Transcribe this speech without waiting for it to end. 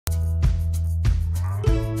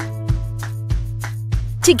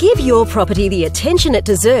To give your property the attention it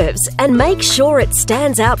deserves and make sure it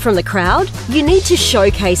stands out from the crowd, you need to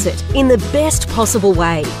showcase it in the best possible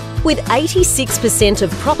way. With 86%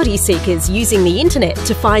 of property seekers using the internet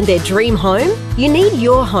to find their dream home, you need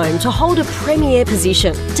your home to hold a premier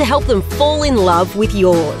position to help them fall in love with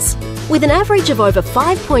yours. With an average of over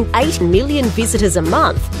 5.8 million visitors a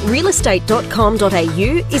month,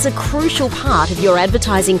 realestate.com.au is a crucial part of your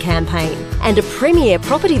advertising campaign, and a premier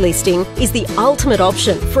property listing is the ultimate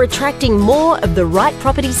option for attracting more of the right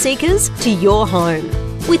property seekers to your home.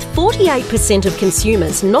 With 48% of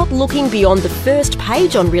consumers not looking beyond the first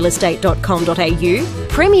page on realestate.com.au,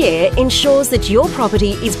 Premier ensures that your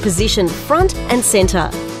property is positioned front and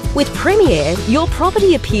centre. With Premier, your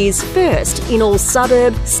property appears first in all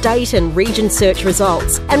suburb, state and region search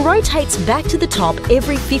results and rotates back to the top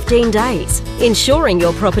every 15 days, ensuring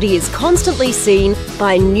your property is constantly seen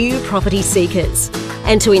by new property seekers.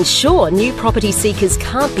 And to ensure new property seekers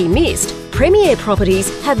can't be missed, Premier Properties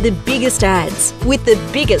have the biggest ads with the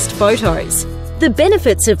biggest photos. The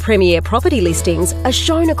benefits of Premier property listings are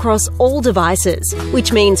shown across all devices,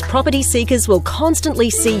 which means property seekers will constantly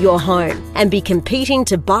see your home and be competing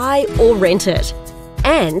to buy or rent it.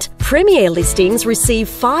 And Premier listings receive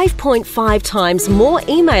 5.5 times more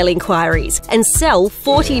email inquiries and sell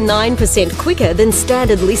 49% quicker than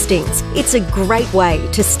standard listings. It's a great way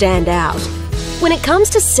to stand out. When it comes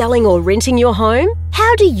to selling or renting your home,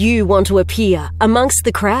 how do you want to appear amongst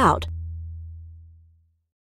the crowd?